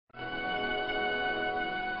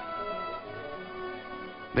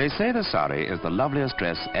They say the sari is the loveliest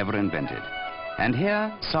dress ever invented. And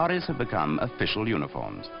here, saris have become official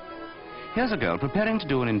uniforms. Here's a girl preparing to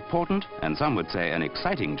do an important, and some would say an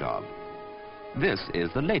exciting job. This is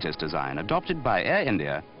the latest design adopted by Air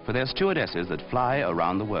India for their stewardesses that fly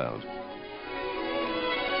around the world.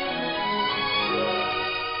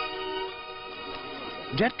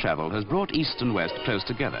 Jet travel has brought East and West close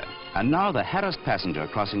together, and now the harassed passenger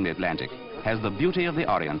crossing the Atlantic has the beauty of the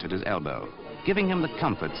Orient at his elbow, giving him the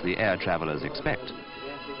comforts the air travelers expect.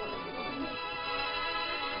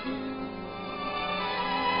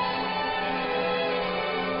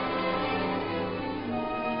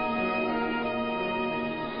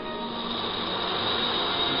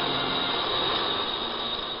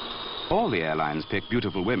 All the airlines pick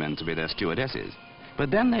beautiful women to be their stewardesses,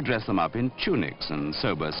 but then they dress them up in tunics and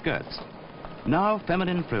sober skirts. Now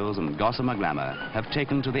feminine frills and gossamer glamour have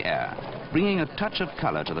taken to the air, bringing a touch of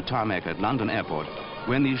colour to the tarmac at London Airport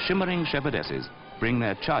when these shimmering shepherdesses bring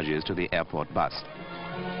their charges to the airport bus.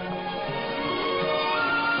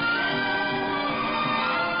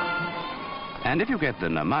 And if you get the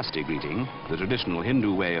Namaste greeting, the traditional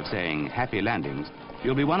Hindu way of saying happy landings,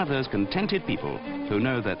 you'll be one of those contented people who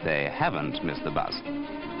know that they haven't missed the bus.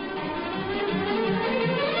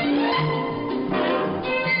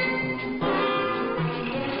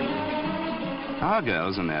 Our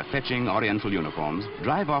girls in their fetching oriental uniforms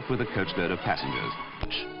drive off with a coachload of passengers.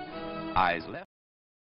 Eyes left.